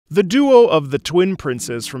The duo of the twin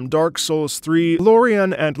princes from Dark Souls 3,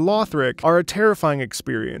 Lorien and Lothric, are a terrifying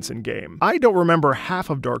experience in game. I don't remember half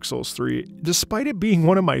of Dark Souls 3, despite it being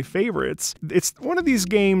one of my favorites. It's one of these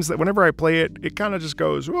games that whenever I play it, it kind of just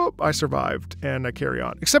goes, whoop, I survived, and I carry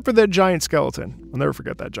on. Except for that giant skeleton. I'll never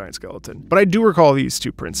forget that giant skeleton. But I do recall these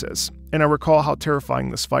two princes, and I recall how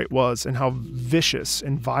terrifying this fight was, and how vicious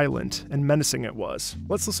and violent and menacing it was.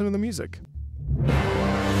 Let's listen to the music.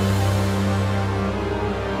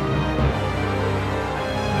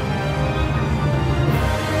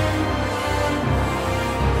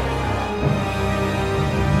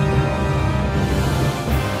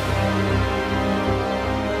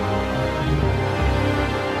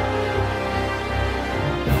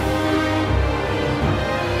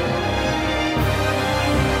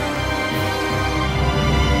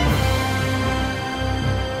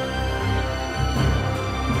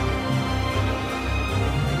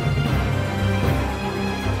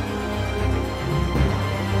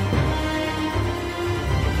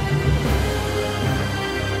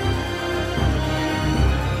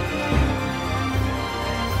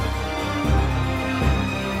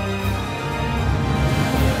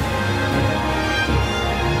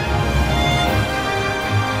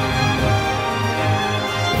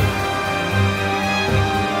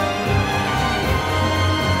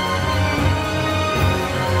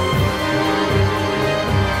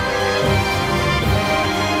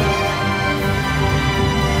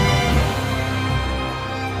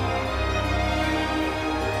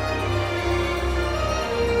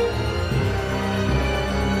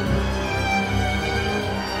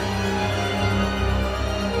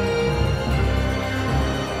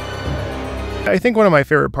 I think one of my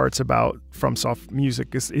favorite parts about FromSoft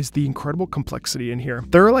music is the incredible complexity in here.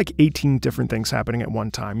 There are like 18 different things happening at one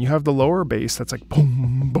time. You have the lower bass that's like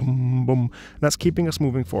boom, boom, boom, and that's keeping us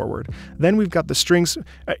moving forward. Then we've got the strings.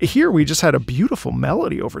 Here we just had a beautiful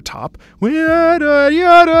melody over top. And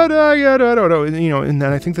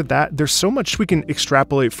then I think that there's so much we can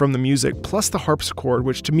extrapolate from the music, plus the harpsichord,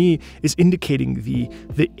 which to me is indicating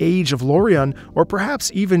the age of Lorien, or perhaps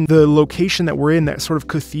even the location that we're in, that sort of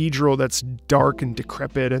cathedral that's dark and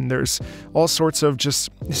decrepit, and there's all sorts of it's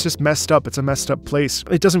just messed up. It's a messed up place.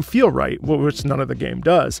 It doesn't feel right, which none of the game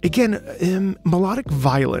does. Again, melodic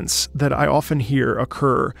violence that I often hear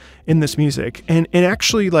occur in this music, and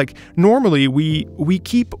actually, like, normally we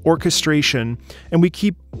keep orchestration and we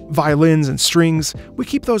keep violins and strings, we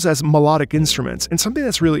keep those as melodic instruments. And something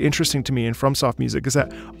that's really interesting to me in FromSoft music is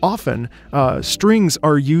that often strings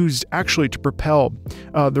are used actually to propel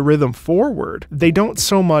the rhythm forward. They don't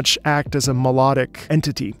so much act as a melodic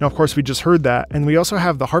entity. Now, of course, we just heard that, and we also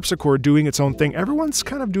have the harpsichord doing its own thing. Everyone's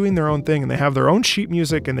kind of doing their own thing, and they have their own sheet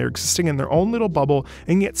music, and they're existing in their own little bubble,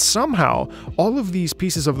 and yet somehow all of these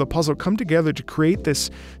pieces of the puzzle come together to create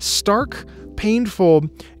this stark, painful,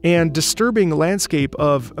 and disturbing landscape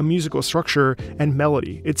of a musical structure and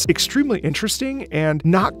melody. It's extremely interesting and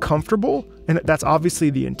not comfortable, and that's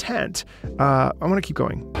obviously the intent. I'm gonna keep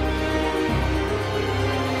going.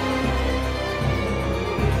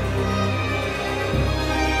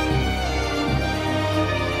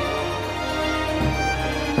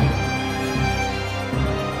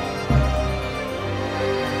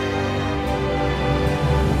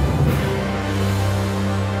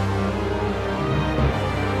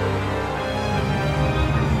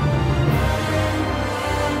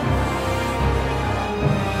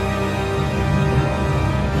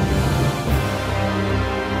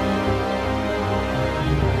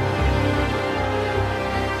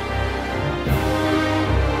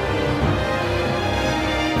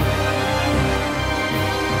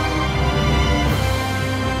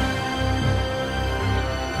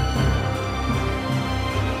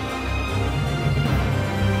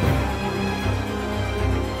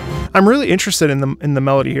 I'm really interested in the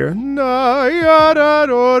melody here.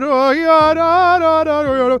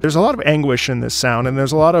 There's a lot of anguish in this sound, and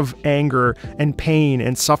there's a lot of anger and pain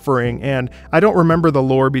and suffering, and I don't remember the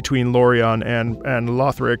lore between Lorien and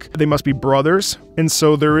Lothric. They must be brothers, and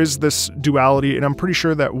so there is this duality, and I'm pretty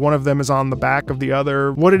sure that one of them is on the back of the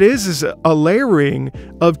other. What it is a layering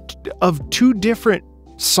of two different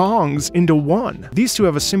songs into one. These two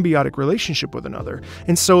have a symbiotic relationship with another.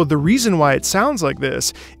 And so the reason why it sounds like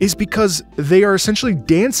this is because they are essentially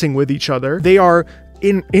dancing with each other. They are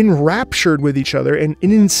enraptured with each other and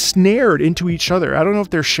ensnared into each other. I don't know if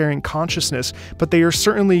they're sharing consciousness, but they are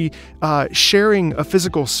certainly sharing a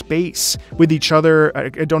physical space with each other. I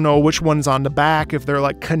don't know which one's on the back, if they're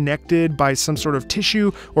like connected by some sort of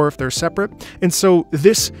tissue or if they're separate. And so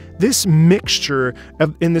this mixture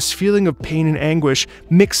in this feeling of pain and anguish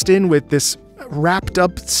mixed in with this wrapped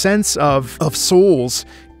up sense of souls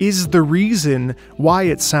is the reason why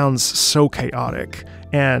it sounds so chaotic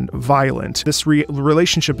and violent. This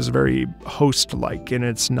relationship is very host-like, and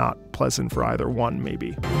it's not pleasant for either one,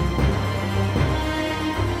 maybe.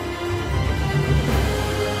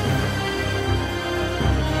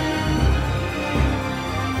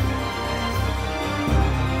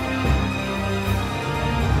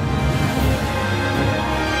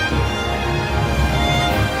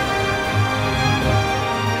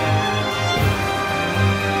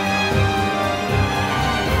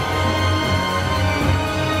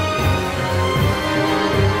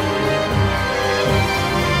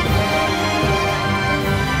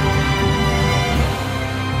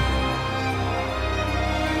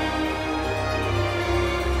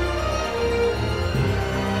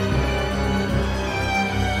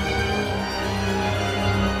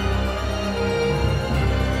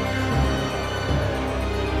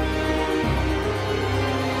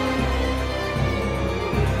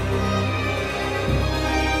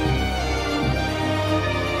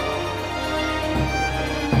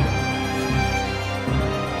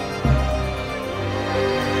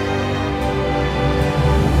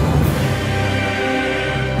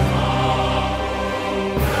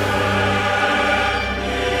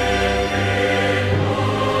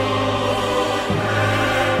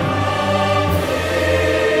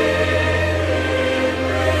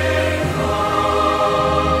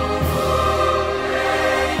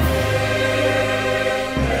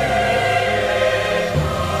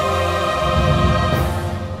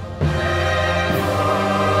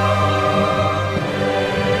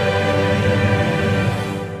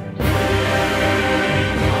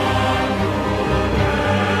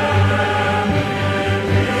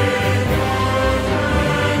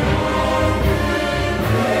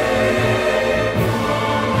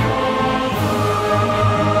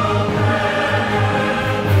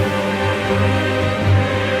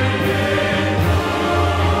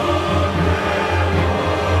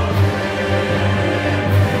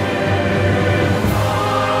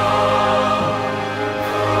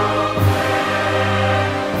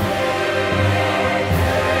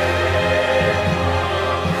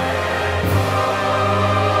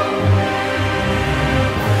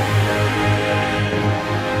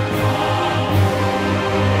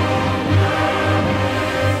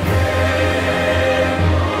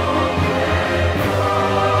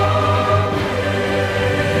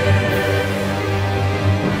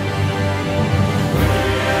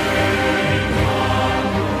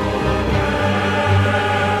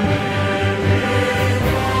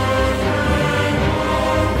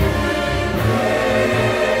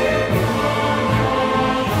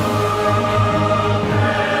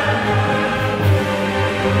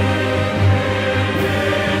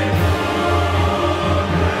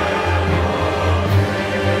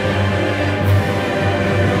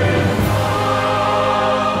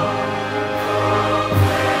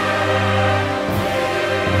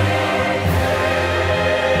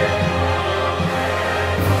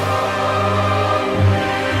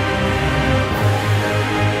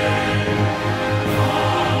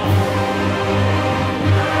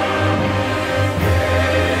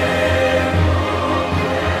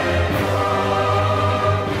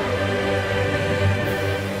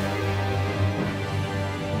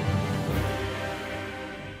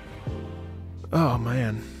 Oh,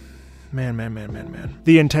 man. Man.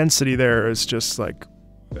 The intensity there is just like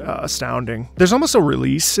astounding. There's almost a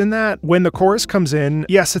release in that. When the chorus comes in,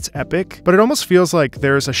 yes, it's epic, but it almost feels like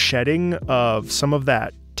there's a shedding of some of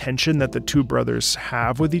that tension that the two brothers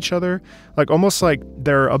have with each other. Like almost like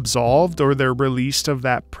they're absolved or they're released of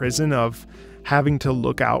that prison of having to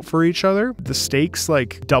look out for each other. The stakes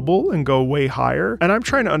like double and go way higher. And I'm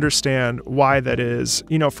trying to understand why that is.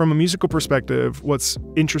 You know, from a musical perspective, what's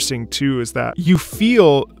interesting too is that you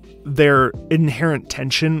feel their inherent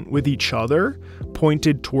tension with each other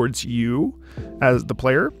pointed towards you as the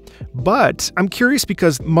player. But I'm curious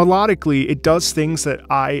because melodically it does things that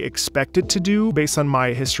I expect it to do based on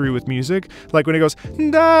my history with music. Like when it goes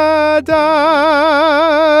da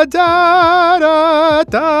da da da da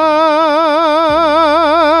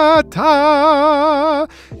da,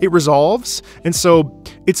 it resolves. And so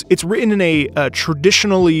it's written in a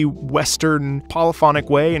traditionally Western polyphonic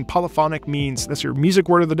way, and polyphonic means, that's your music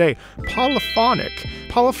word of the day, polyphonic.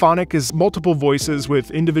 Polyphonic is multiple voices with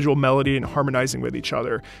individual melody and harmonizing with each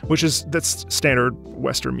other, that's standard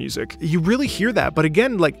Western music. You really hear that, but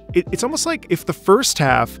again, like it's almost like if the first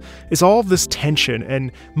half is all of this tension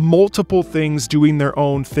and multiple things doing their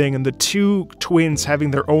own thing and the two twins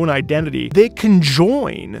having their own identity, they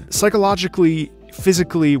conjoin psychologically,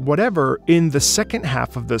 physically, whatever, in the second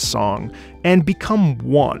half of this song and become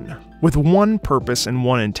one. with one purpose and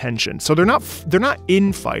one intention. So they're not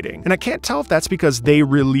infighting. And I can't tell if that's because they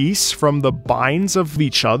release from the binds of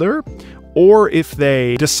each other, or if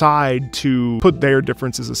they decide to put their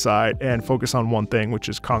differences aside and focus on one thing, which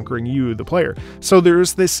is conquering you, the player. So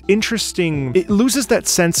there's this interesting, it loses that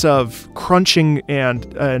sense of crunching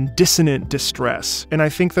and dissonant distress. And I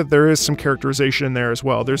think that there is some characterization in there as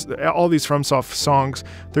well. There's all these FromSoft songs,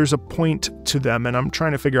 there's a point to them, and I'm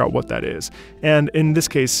trying to figure out what that is. And in this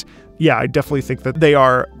case, yeah, I definitely think that they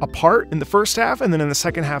are apart in the first half, and then in the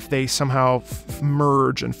second half, they somehow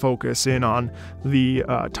merge and focus in on the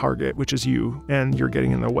target, which is you, and you're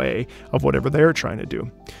getting in the way of whatever they're trying to do.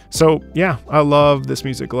 So yeah, I love this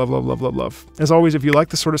music. Love, love, love, love, love. As always, if you like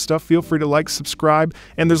this sort of stuff, feel free to like, subscribe,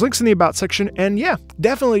 and there's links in the About section. And yeah,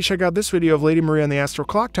 definitely check out this video of Lady Maria and the Astral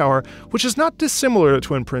Clock Tower, which is not dissimilar to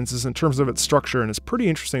Twin Princes in terms of its structure, and it's pretty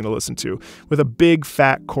interesting to listen to, with a big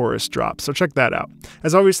fat chorus drop. So check that out.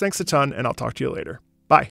 As always, thanks a ton, and I'll talk to you later.